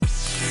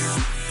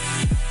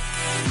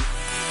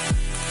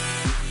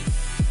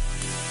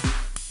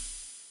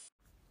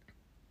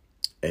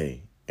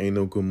Ain't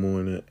no good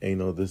morning. Ain't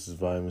no this is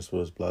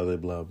Vitaminsports, blah, blah,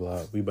 blah,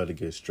 blah. We about to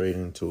get straight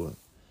into it.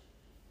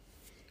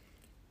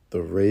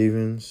 The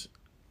Ravens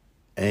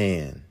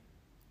and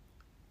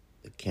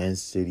the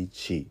Kansas City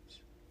Chiefs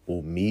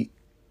will meet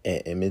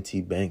at M&T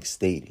Bank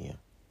Stadium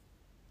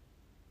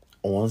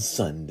on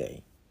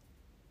Sunday,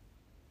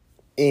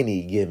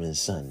 any given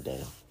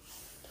Sunday,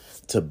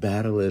 to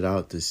battle it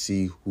out to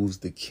see who's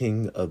the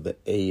king of the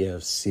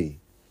AFC.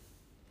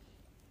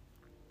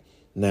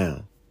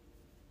 Now,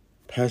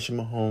 Patrick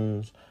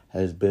Mahomes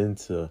has been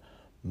to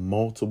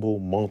multiple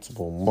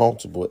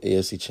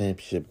AFC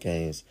championship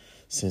games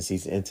since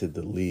he's entered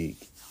the league.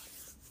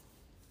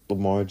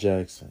 Lamar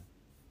Jackson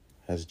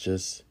has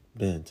just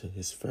been to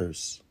his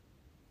first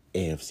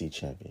AFC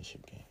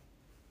championship game.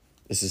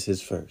 This is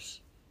his first.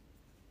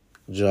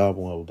 Job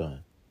well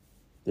done.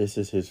 This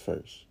is his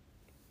first.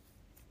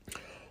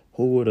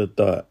 Who would have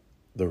thought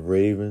the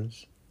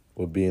Ravens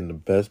would be in the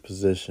best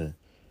position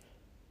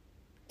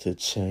to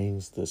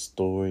change the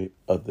story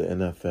of the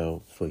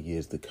NFL for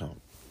years to come?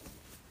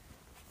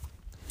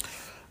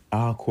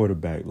 Our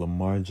quarterback,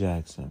 Lamar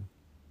Jackson,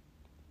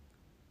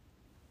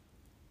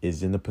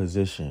 is in a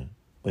position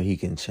where he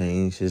can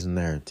change his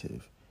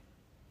narrative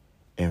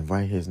and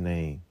write his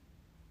name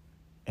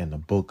in the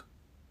book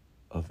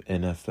of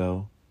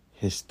NFL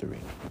history.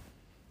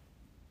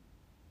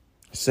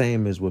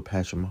 Same as what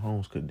Patrick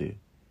Mahomes could do.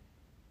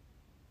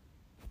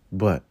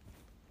 But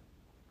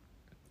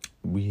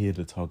we're here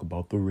to talk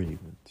about the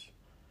Ravens.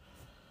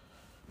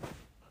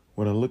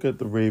 When I look at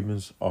the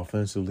Ravens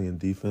offensively and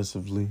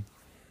defensively,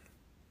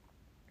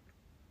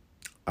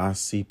 I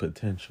see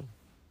potential.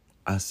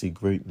 I see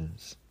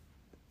greatness.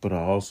 But I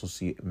also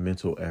see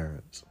mental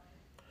errors.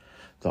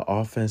 The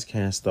offense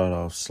can't start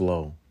off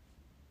slow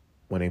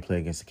when they play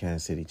against the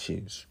Kansas City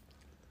Chiefs.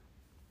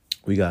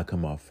 We got to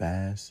come out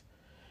fast,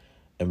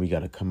 and we got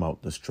to come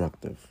out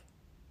destructive.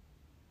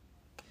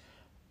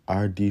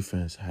 Our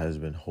defense has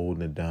been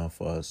holding it down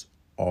for us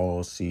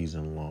all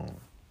season long.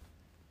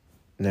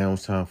 Now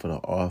it's time for the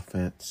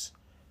offense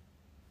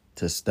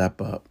to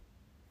step up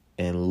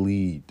and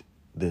lead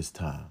this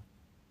time.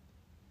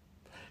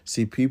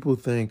 See, people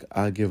think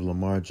I give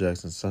Lamar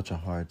Jackson such a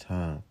hard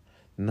time.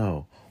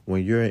 No,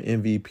 when you're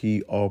an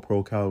MVP,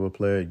 all-pro caliber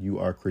player, you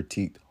are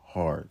critiqued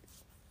hard.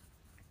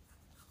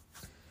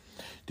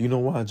 Do you know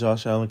why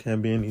Josh Allen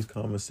can't be in these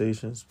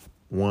conversations?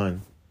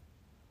 One,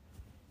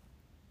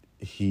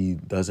 he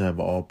doesn't have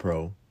an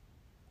all-pro.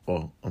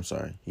 Oh, I'm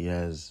sorry. He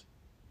has,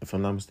 if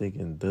I'm not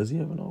mistaken, does he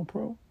have an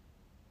all-pro?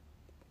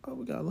 Oh,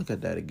 we got to look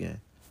at that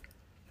again.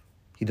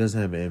 He doesn't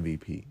have an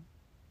MVP.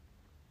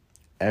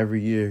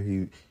 Every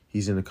year,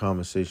 he's in the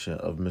conversation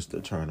of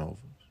Mr. Turnovers.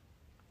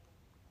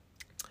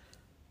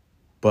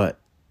 But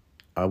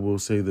I will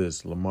say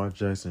this, Lamar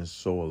Jackson is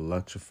so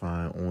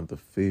electrifying on the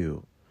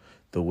field.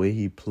 The way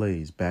he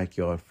plays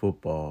backyard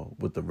football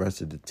with the rest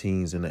of the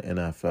teams in the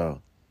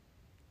NFL.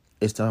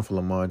 It's time for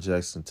Lamar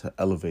Jackson to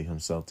elevate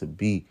himself to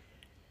be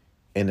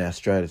in that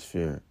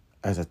stratosphere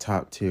as a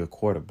top-tier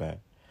quarterback.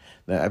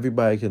 Now,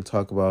 everybody can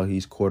talk about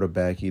he's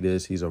quarterback,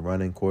 he's a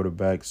running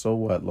quarterback. So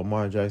what?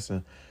 Lamar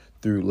Jackson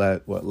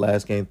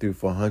last game threw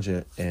for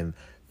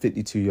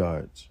 152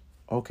 yards.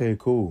 Okay,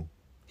 cool.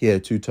 He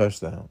had 2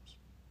 touchdowns.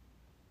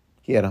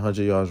 He had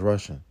 100 yards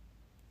rushing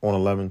on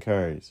 11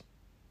 carries.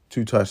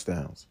 2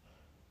 touchdowns.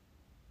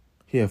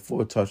 He had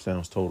 4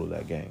 touchdowns total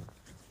that game.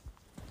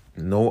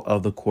 No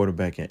other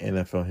quarterback in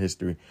NFL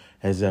history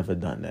has ever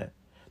done that.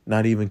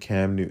 Not even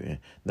Cam Newton.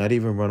 Not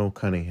even Ronald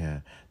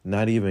Cunningham.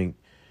 Not even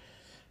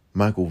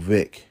Michael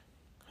Vick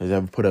has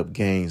ever put up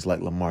games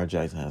like Lamar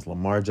Jackson has.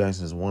 Lamar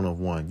Jackson is one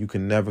of one. You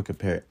can never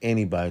compare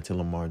anybody to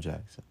Lamar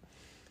Jackson.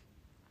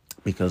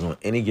 Because on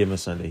any given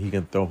Sunday, he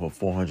can throw for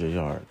 400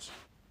 yards.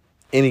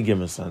 Any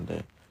given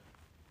Sunday.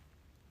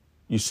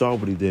 You saw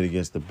what he did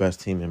against the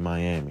best team in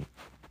Miami.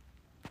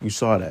 You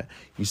saw that.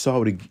 You saw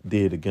what he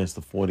did against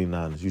the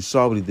 49ers. You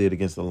saw what he did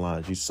against the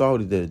Lions. You saw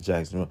what he did at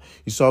Jacksonville.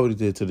 You saw what he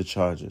did to the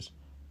Chargers.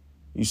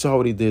 You saw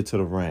what he did to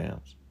the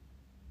Rams.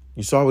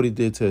 You saw what he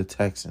did to the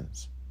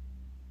Texans.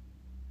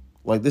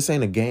 Like, this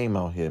ain't a game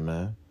out here,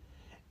 man.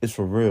 It's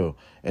for real.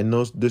 And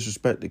no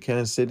disrespect to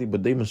Kansas City,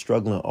 but they've been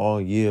struggling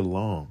all year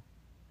long.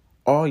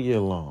 All year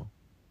long.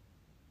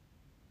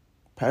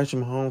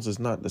 Patrick Mahomes is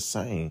not the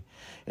same.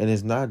 And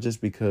it's not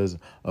just because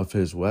of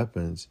his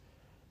weapons.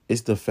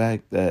 It's the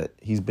fact that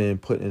he's been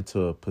put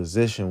into a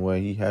position where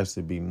he has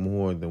to be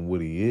more than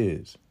what he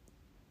is.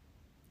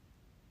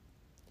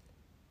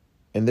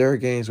 And there are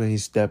games where he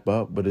step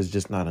up, but it's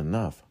just not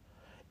enough.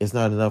 It's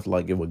not enough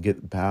like it would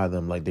get by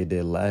them like they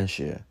did last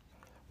year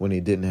when they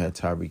didn't have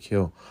Tyreek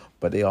Hill.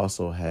 But they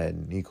also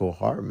had Nico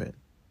Hartman.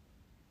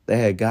 They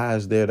had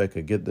guys there that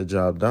could get the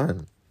job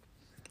done.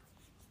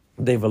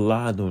 They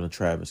relied on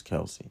Travis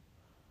Kelce.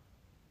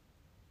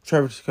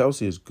 Travis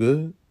Kelce is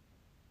good.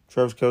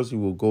 Travis Kelce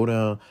will go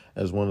down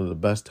as one of the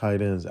best tight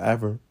ends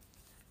ever.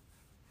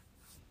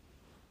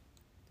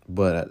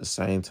 But at the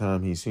same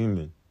time, he's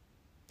human.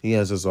 He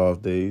has his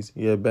off days.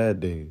 He had bad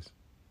days.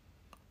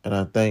 And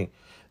I think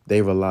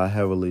they rely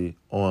heavily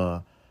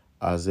on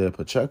Isaiah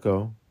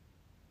Pacheco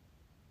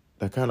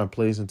that kind of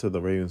plays into the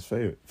Ravens'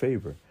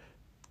 favor.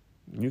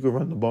 You can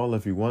run the ball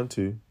if you want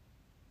to,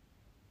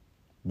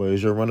 but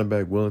is your running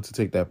back willing to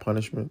take that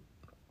punishment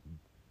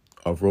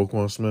of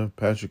Roquan Smith,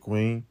 Patrick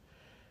Queen,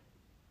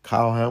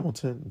 Kyle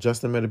Hamilton,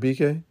 Justin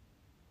Madubuike?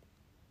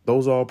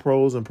 Those all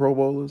pros and Pro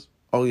Bowlers?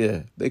 Oh,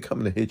 yeah, they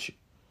coming to hit you.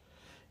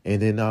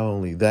 And then not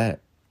only that,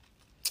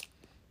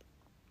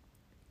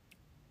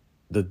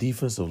 the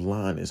defensive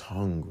line is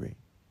hungry.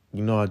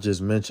 You know, I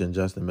just mentioned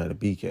Justin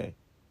Madubuike.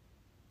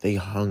 They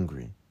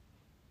hungry.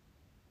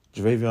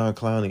 Jadeveon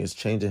Clowney is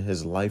changing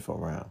his life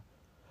around.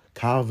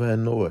 Kyle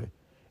Van Noy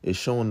is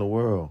showing the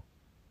world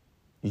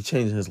he's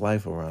changing his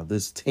life around.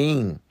 This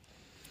team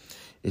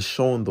is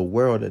showing the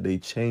world that they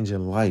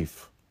changing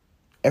life.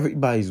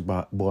 Everybody's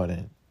bought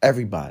in.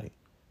 Everybody.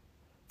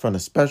 From the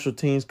special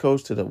teams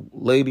coach to the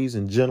ladies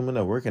and gentlemen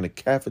that work in the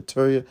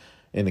cafeteria,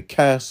 in the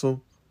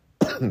castle,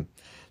 to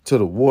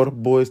the water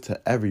boys,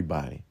 to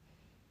everybody.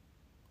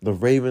 The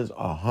Ravens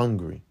are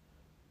hungry.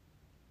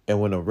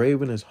 And when a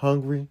Raven is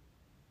hungry,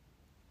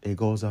 it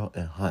goes out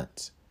and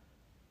hunts.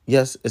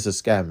 Yes, it's a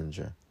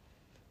scavenger.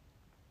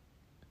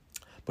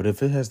 But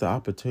if it has the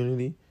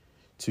opportunity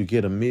to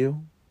get a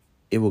meal,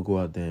 it will go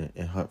out there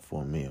and hunt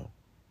for a meal,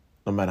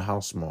 no matter how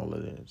small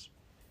it is.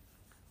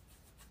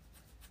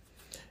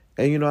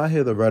 And, you know, I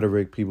hear the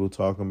rhetoric people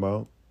talking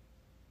about.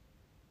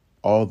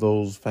 All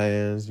those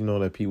fans, you know,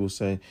 that people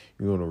say,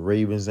 you know, the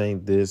Ravens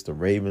ain't this, the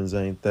Ravens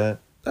ain't that.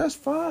 That's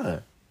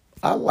fine.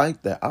 I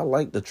like that. I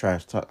like the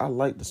trash talk. I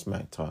like the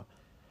smack talk.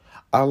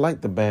 I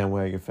like the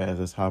bandwagon fans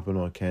that's hopping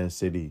on Kansas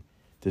City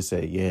to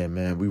say, yeah,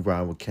 man, we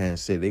ride with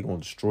Kansas City. They're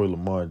going to destroy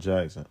Lamar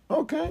Jackson.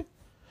 Okay,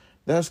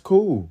 that's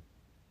cool.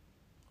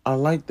 I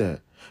like that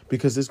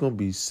because it's going to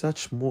be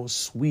such more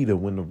sweeter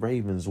when the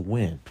Ravens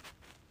win.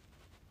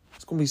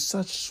 It's going to be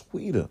such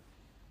sweeter.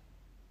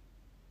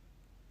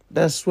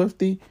 That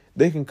Swifty,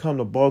 they can come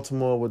to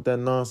Baltimore with that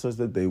nonsense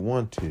that they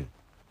want to.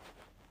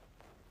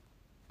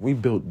 We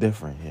built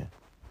different here.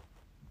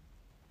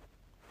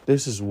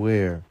 This is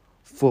where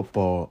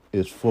football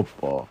is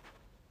football.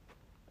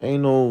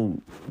 Ain't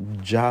no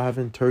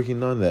jiving, turkey,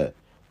 none of that.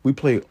 We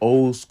play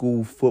old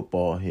school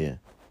football here.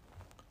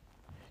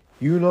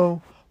 You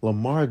know,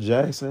 Lamar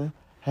Jackson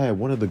had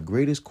one of the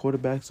greatest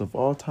quarterbacks of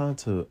all time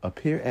to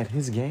appear at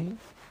his game.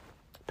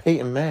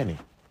 Peyton Manning.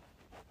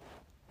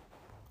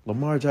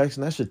 Lamar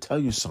Jackson, that should tell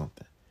you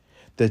something.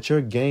 That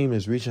your game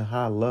is reaching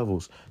high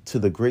levels to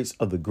the greats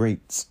of the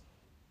greats.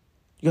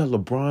 You got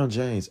LeBron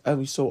James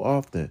every so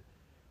often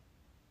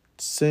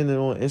sending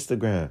on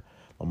Instagram,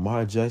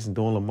 Lamar Jackson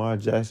doing Lamar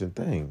Jackson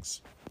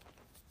things.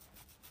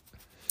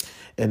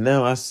 And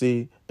now I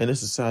see, and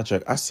it's a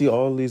soundtrack, I see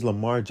all these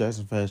Lamar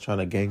Jackson fans trying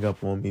to gang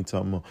up on me,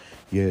 talking about,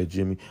 yeah,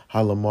 Jimmy,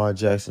 how Lamar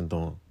Jackson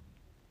doing?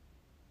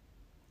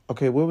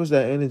 Okay, where was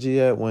that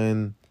energy at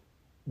when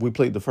we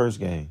played the first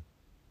game?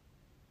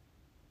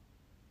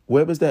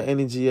 Where was that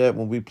energy at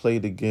when we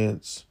played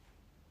against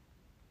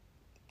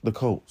the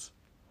Colts?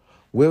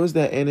 Where was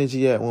that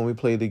energy at when we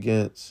played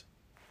against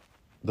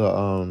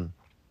the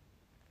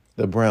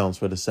Browns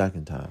for the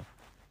second time?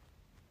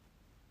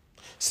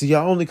 See,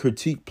 I only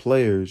critique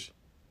players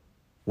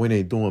when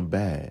they doing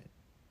bad.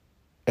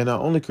 And I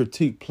only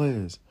critique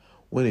players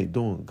when they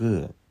doing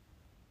good.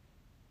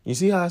 You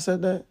see how I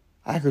said that?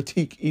 I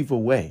critique either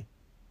way.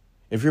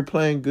 If you're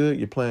playing good,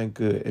 you're playing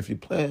good. If you're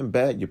playing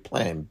bad, you're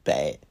playing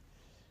bad.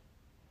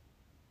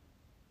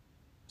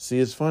 See,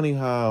 it's funny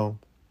how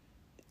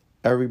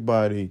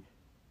everybody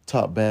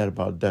talk bad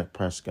about Dak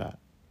Prescott,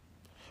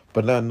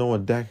 but not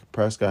knowing Dak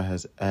Prescott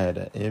has had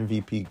an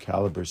MVP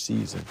caliber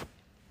season.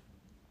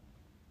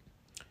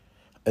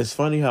 It's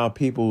funny how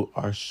people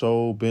are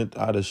so bent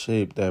out of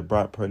shape that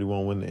Brock Purdy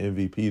won't win the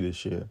MVP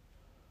this year.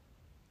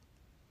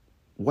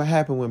 What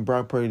happened when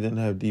Brock Purdy didn't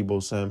have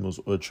Deebo Samuels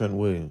or Trent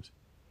Williams?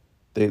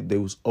 They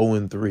was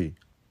 0-3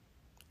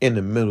 in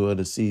the middle of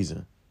the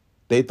season.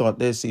 They thought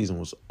their season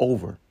was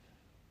over.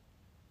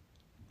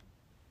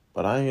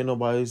 But I ain't hear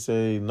nobody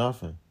say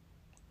nothing.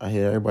 I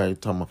hear everybody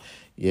talking about,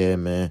 yeah,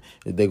 man,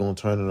 they going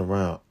to turn it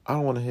around. I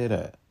don't want to hear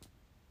that.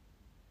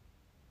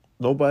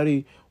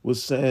 Nobody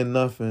was saying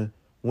nothing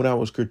when I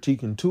was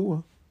critiquing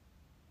Tua.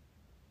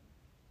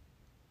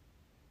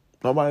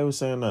 Nobody was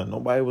saying nothing.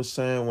 Nobody was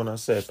saying when I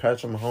said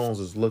Patrick Mahomes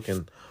is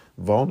looking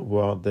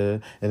vulnerable out there.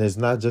 And it's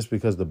not just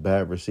because the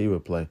bad receiver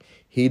play.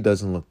 He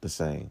doesn't look the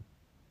same.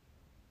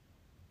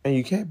 And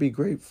you can't be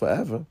great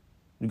forever.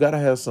 You got to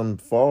have some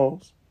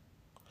falls.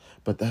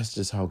 But that's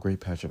just how great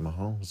Patrick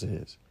Mahomes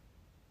is.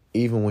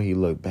 Even when he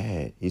looked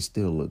bad, he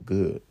still looked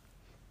good.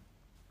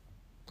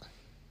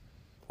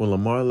 When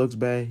Lamar looks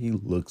bad, he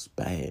looks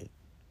bad.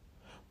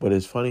 But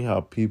it's funny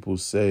how people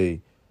say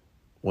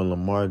when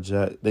Lamar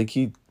they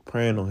keep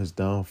praying on his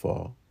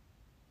downfall.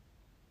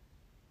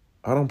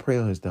 I don't pray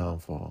on his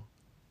downfall.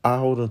 I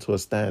hold him to a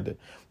standard.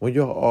 When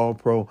you're an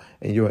all-pro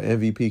and you're an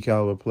MVP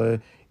caliber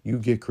player, you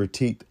get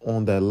critiqued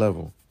on that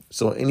level.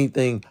 So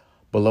anything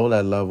below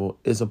that level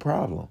is a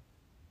problem.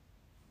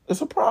 It's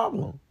a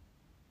problem.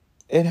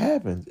 It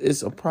happens.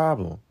 It's a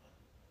problem.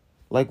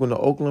 Like when the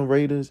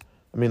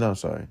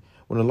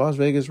Las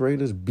Vegas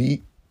Raiders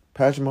beat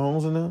Patrick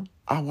Mahomes and them,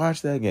 I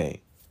watched that game.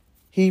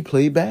 He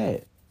played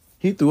bad.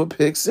 He threw a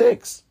pick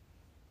six.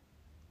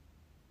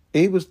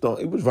 He was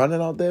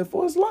running out there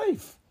for his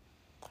life.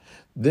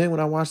 Then when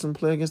I watched him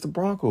play against the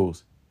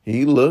Broncos,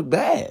 he looked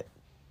bad.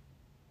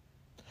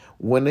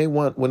 When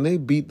they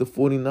beat the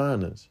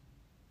 49ers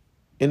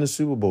in the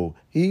Super Bowl,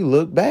 he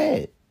looked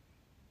bad.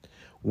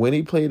 When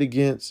he played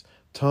against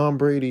Tom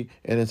Brady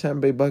and the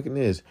Tampa Bay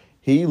Buccaneers,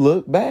 he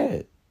looked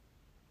bad.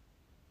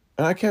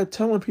 And I kept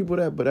telling people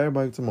that, but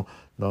everybody told me,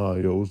 nah,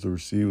 it was the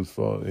receiver's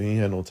fault. He ain't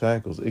had no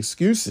tackles.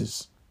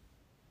 Excuses.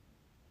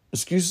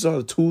 Excuses are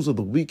the tools of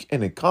the weak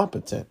and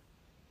incompetent.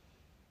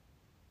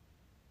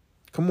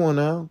 Come on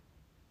now.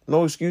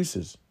 No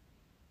excuses.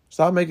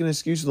 Stop making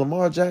excuses.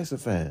 Lamar Jackson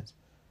fans.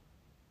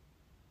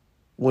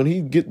 When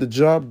he get the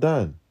job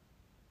done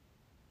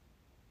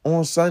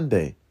on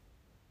Sunday,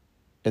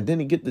 and then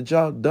he get the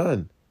job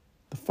done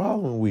the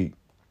following week.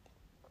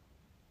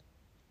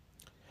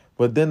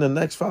 But then the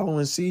next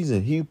following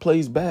season, he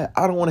plays bad.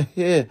 I don't want to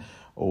hear,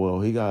 oh,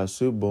 well, he got a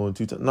Super Bowl in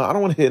 2 times. No, I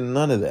don't want to hear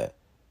none of that.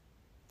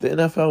 The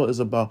NFL is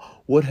about,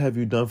 what have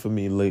you done for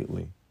me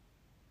lately?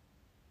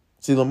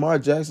 See, Lamar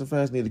Jackson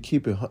fans need to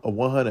keep it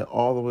 100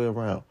 all the way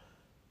around.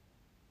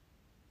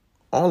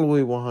 All the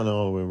way 100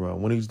 all the way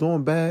around. When he's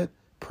doing bad,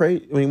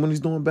 when he's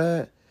doing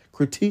bad,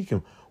 critique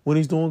him. When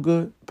he's doing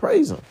good,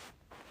 praise him.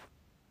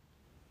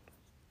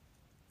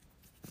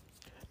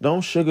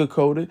 Don't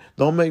sugarcoat it.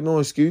 Don't make no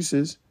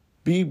excuses.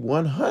 Be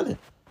 100.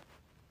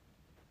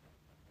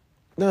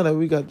 Now that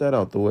we got that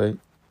out the way,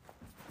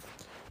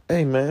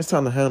 hey, man, it's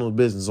time to handle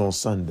business on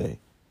Sunday.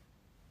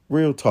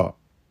 Real talk.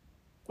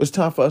 It's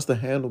time for us to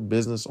handle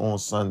business on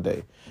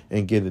Sunday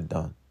and get it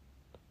done.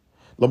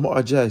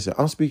 Lamar Jackson,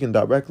 I'm speaking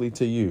directly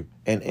to you.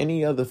 And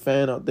any other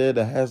fan out there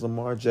that has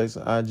Lamar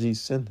Jackson IG,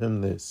 send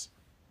him this.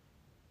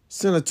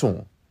 Send it to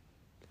him.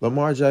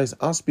 Lamar Jackson,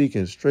 I'm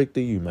speaking straight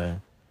to you,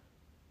 man.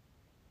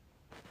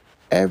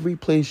 Every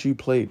place you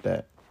played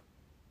that,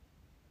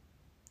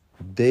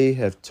 they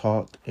have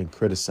talked and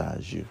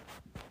criticized you.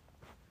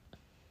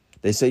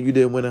 They say you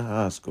didn't win in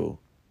high school.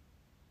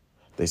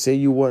 They say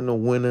you weren't a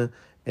winner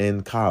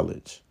in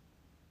college.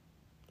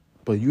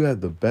 But you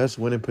have the best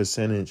winning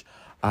percentage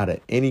out of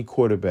any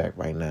quarterback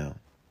right now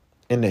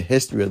in the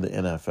history of the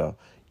NFL.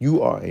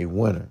 You are a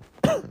winner.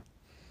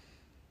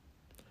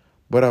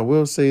 But I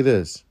will say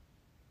this.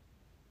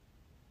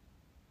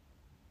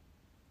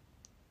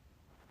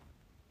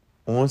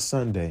 On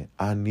Sunday,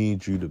 I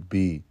need you to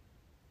be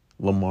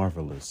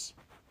LaMarvelous.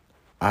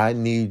 I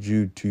need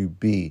you to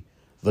be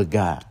the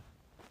guy.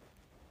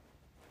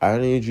 I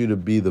need you to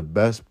be the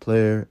best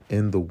player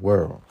in the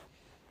world.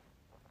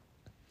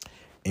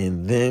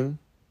 And then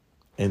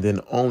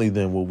only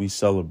then will we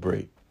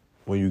celebrate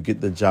when you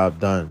get the job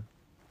done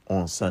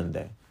on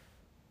Sunday.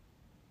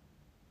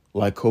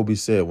 Like Kobe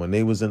said, when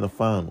they was in the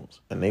finals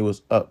and they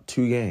was up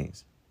 2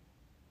 games.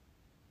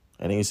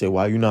 And they say,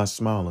 why you not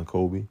smiling,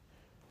 Kobe?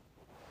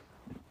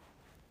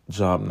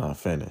 Job not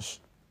finished.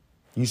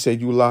 You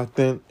said you locked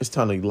in. It's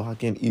time to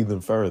lock in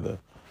even further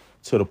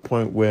to the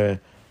point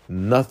where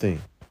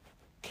nothing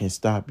can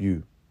stop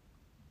you.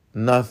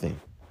 Nothing.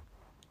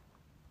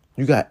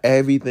 You got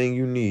everything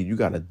you need. You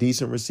got a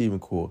decent receiving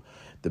core.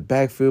 The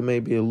backfield may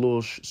be a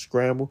little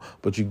scramble,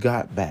 but you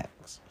got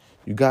backs.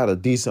 You got a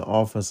decent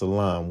offensive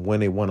line when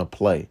they want to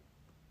play,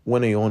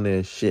 when they on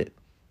their shit.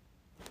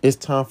 It's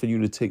time for you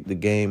to take the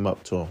game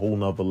up to a whole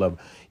nother level.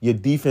 Your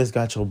defense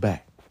got your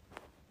back.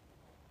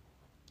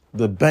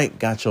 The bank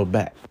got your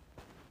back.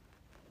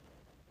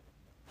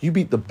 You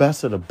beat the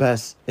best of the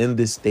best in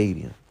this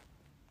stadium.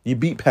 You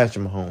beat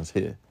Patrick Mahomes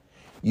here.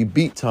 You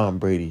beat Tom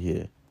Brady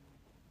here.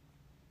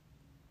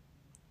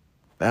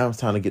 Now it's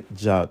time to get the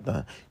job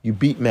done. You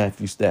beat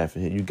Matthew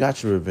Stafford here. You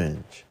got your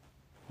revenge.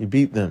 You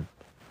beat them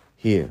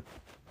here.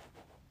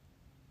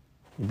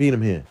 You beat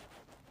them here.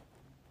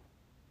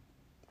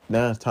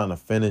 Now it's time to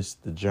finish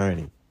the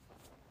journey.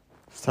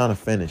 It's time to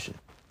finish it.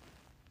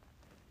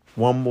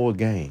 One more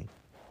game.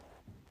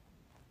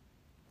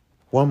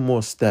 One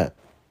more step.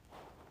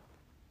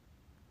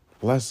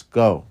 Let's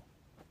go.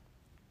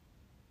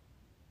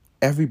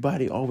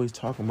 Everybody always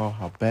talking about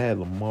how bad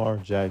Lamar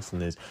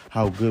Jackson is,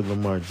 how good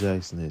Lamar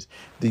Jackson is.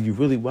 Did you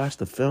really watch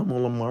the film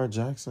on Lamar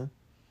Jackson?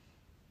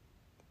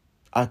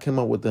 I came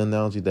up with the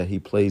analogy that he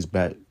plays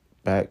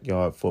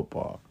backyard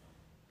football.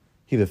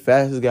 He's the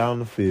fastest guy on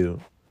the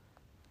field.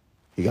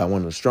 He got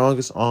one of the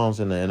strongest arms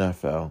in the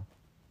NFL.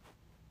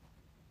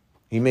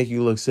 He make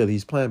you look silly.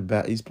 He's playing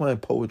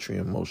poetry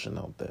in motion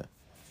out there.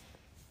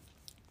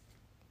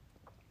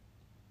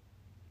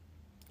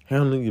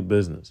 Handling your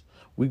business.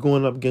 We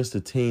going up against a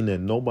team that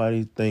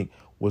nobody think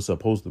was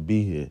supposed to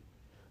be here.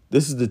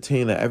 This is the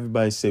team that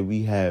everybody said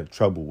we have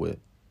trouble with.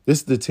 This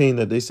is the team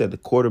that they said the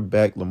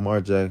quarterback, Lamar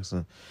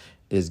Jackson,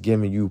 is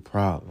giving you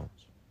problems.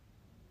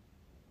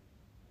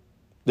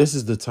 This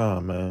is the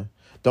time, man.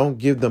 Don't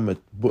give them a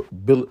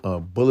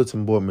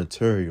bulletin board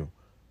material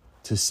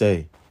to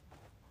say.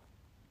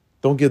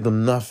 Don't give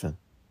them nothing.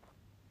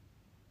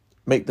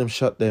 Make them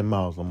shut their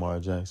mouths, Lamar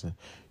Jackson.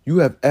 You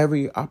have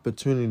every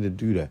opportunity to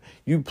do that.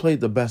 You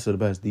played the best of the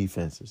best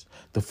defenses,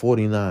 the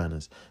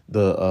 49ers,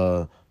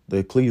 the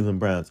Cleveland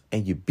Browns,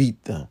 and you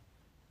beat them.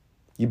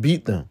 You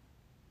beat them.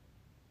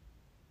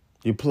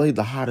 You played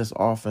the hottest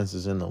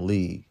offenses in the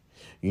league,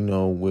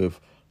 with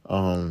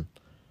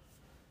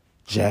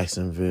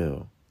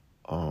Jacksonville,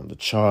 the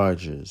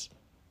Chargers,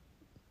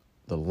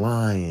 the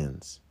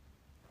Lions,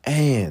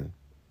 and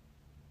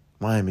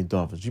Miami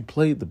Dolphins. You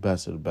played the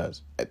best of the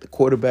best at the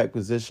quarterback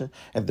position,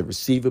 at the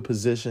receiver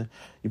position.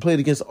 You played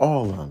against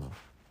all of them,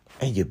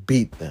 and you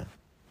beat them.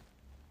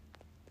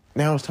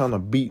 Now it's time to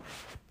beat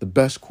the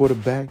best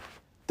quarterback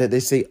that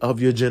they say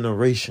of your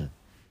generation,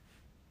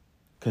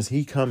 because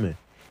he coming.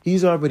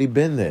 He's already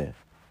been there.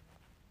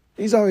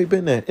 He's already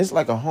been there. It's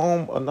like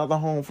another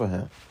home for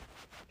him.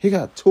 He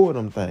got 2 of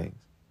them things.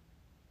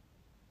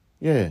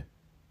 Yeah.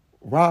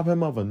 Rob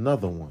him of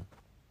another one.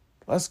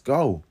 Let's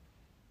go.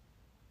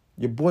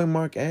 Your boy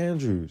Mark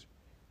Andrews.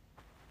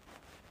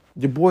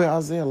 Your boy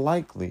Isaiah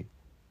Likely.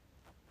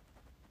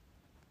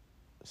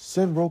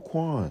 Send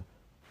Roquan.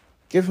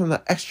 Give him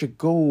the extra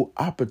gold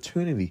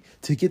opportunity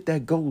to get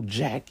that gold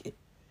jacket.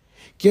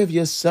 Give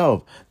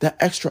yourself the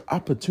extra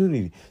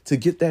opportunity to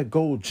get that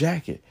gold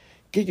jacket.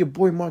 Give your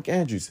boy Mark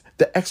Andrews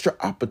the extra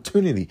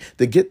opportunity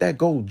to get that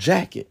gold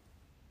jacket.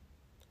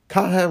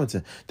 Kyle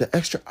Hamilton, the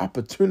extra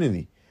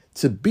opportunity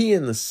to be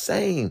in the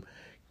same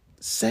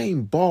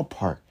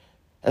ballpark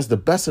as the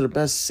best of the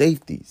best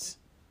safeties.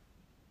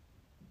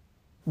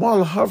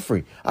 Marlon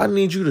Humphrey, I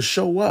need you to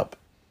show up.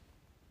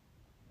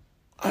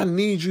 I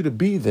need you to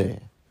be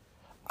there.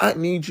 I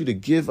need you to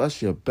give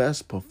us your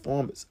best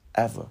performance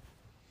ever.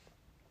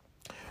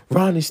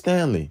 Ronnie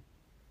Stanley,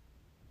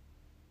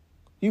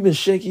 you've been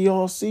shaky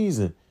all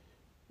season.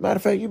 Matter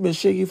of fact, you've been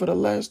shaky for the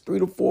last 3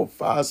 to 4,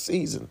 5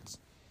 seasons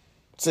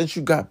since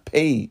you got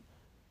paid.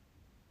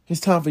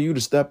 It's time for you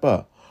to step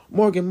up.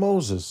 Morgan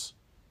Moses,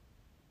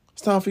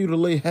 it's time for you to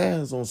lay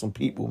hands on some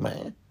people,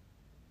 man.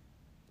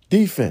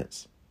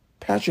 Defense,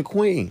 Patrick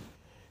Queen,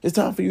 it's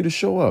time for you to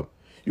show up.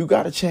 You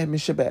got a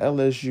championship at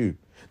LSU.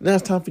 Now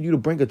it's time for you to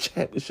bring a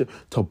championship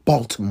to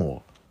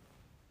Baltimore.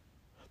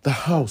 The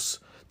house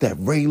that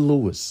Ray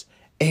Lewis,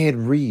 Ed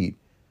Reed,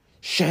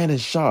 Shannon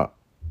Sharp,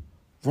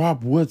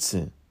 Rob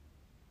Woodson,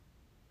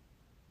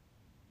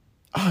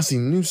 Ozzie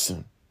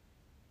Newsome,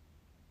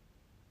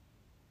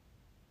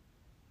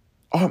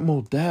 Art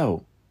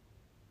Modell,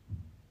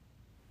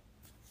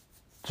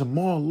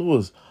 Jamal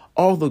Lewis,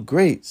 all the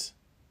greats.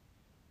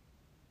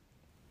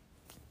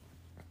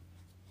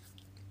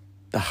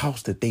 The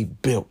house that they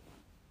built.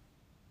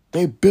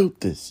 They built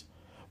this.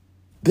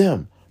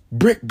 Them,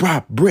 brick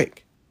by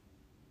brick.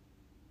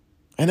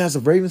 And as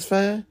a Ravens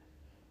fan,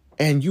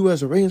 and you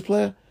as a Ravens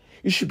player,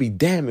 you should be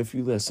damned if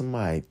you let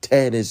somebody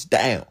tear this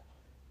down.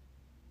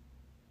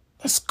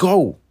 Let's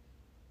go.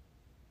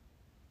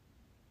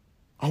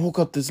 I woke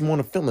up this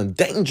morning feeling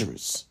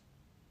dangerous.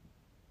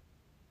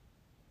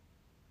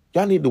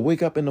 Y'all need to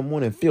wake up in the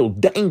morning and feel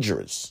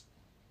dangerous.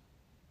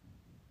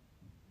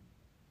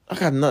 I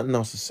got nothing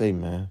else to say,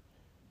 man.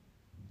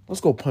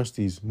 Let's go punch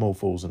these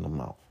mofos in the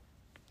mouth.